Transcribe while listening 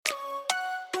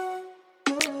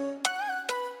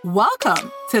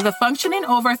Welcome to the Functioning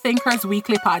Overthinkers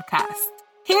Weekly Podcast.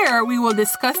 Here we will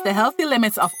discuss the healthy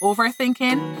limits of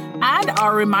overthinking and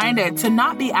are reminded to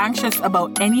not be anxious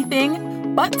about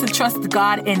anything, but to trust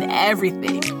God in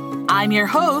everything. I'm your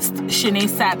host, Shanae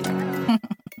Sadler.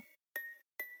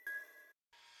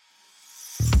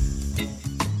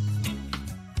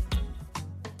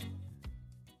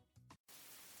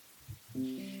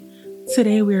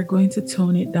 Today we are going to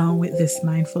tone it down with this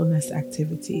mindfulness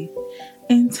activity.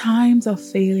 In times of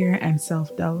failure and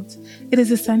self-doubt, it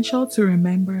is essential to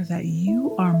remember that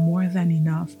you are more than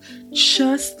enough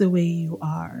just the way you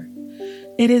are.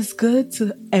 It is good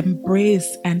to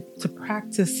embrace and to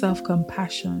practice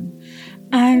self-compassion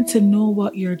and to know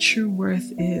what your true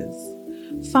worth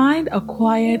is. Find a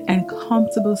quiet and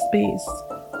comfortable space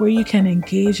where you can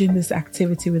engage in this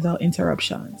activity without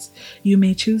interruptions. You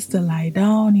may choose to lie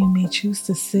down, you may choose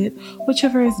to sit,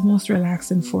 whichever is most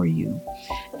relaxing for you.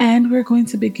 And we're going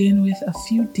to begin with a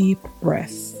few deep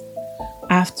breaths.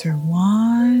 After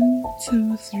 1,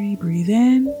 2, 3, breathe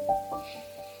in.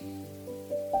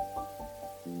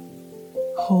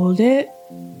 Hold it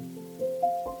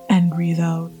and breathe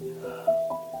out.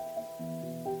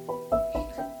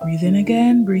 Breathe in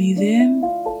again, breathe in.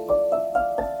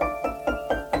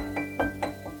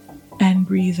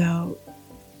 Breathe out.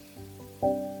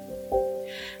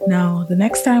 Now, the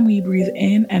next time we breathe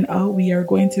in and out, we are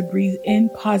going to breathe in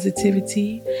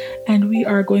positivity and we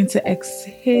are going to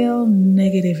exhale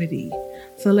negativity.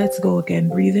 So let's go again.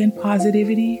 Breathe in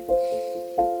positivity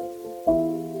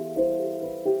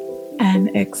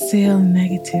and exhale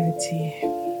negativity.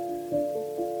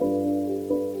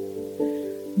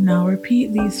 Now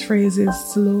repeat these phrases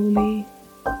slowly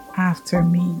after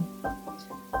me.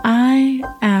 I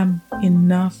am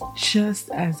enough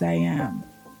just as I am.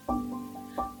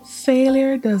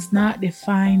 Failure does not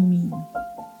define me.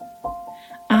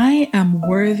 I am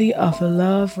worthy of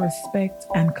love, respect,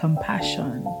 and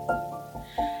compassion.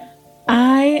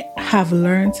 I have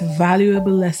learned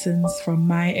valuable lessons from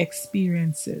my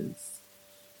experiences.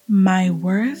 My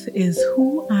worth is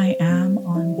who I am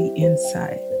on the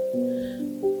inside.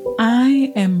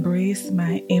 I embrace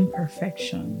my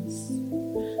imperfections.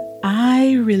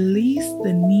 I release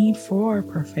the need for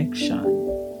perfection.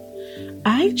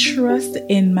 I trust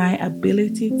in my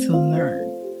ability to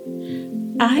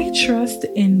learn. I trust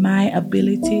in my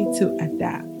ability to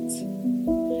adapt.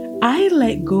 I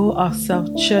let go of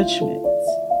self-judgment.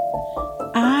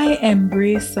 I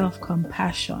embrace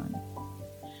self-compassion.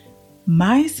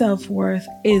 My self-worth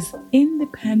is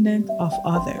independent of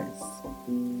others.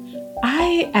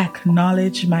 I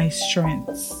acknowledge my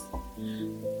strengths.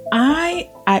 I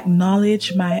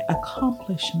acknowledge my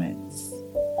accomplishments.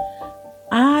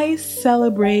 I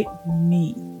celebrate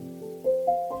me.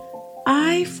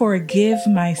 I forgive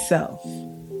myself.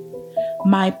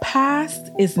 My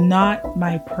past is not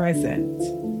my present.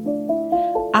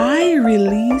 I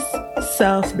release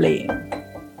self-blame.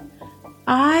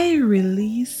 I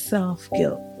release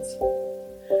self-guilt.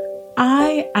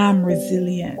 I am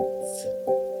resilient.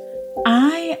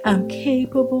 I am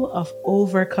capable of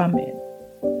overcoming.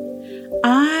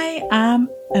 I am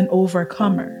an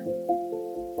overcomer.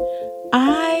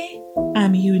 I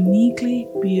am uniquely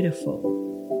beautiful.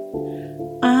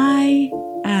 I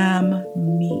am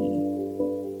me.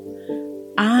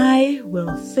 I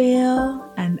will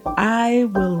fail and I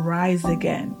will rise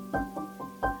again.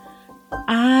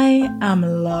 I am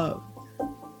loved.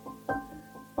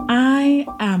 I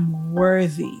am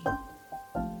worthy.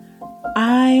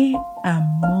 I am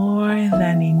more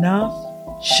than enough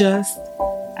just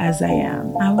as I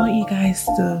am. I want you guys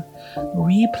to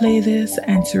replay this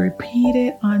and to repeat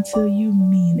it until you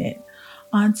mean it,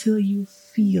 until you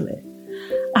feel it.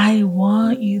 I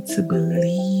want you to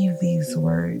believe these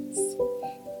words.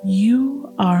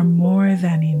 You are more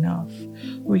than enough,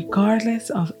 regardless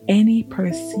of any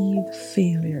perceived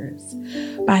failures.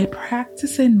 By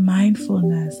practicing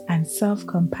mindfulness and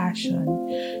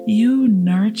self-compassion, you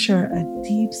nurture a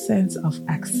deep sense of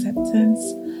acceptance,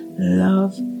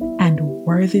 love, and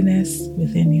worthiness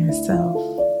within yourself.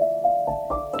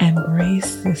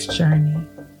 Embrace this journey.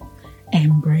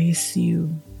 Embrace you.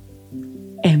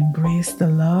 Embrace the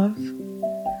love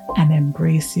and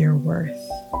embrace your worth.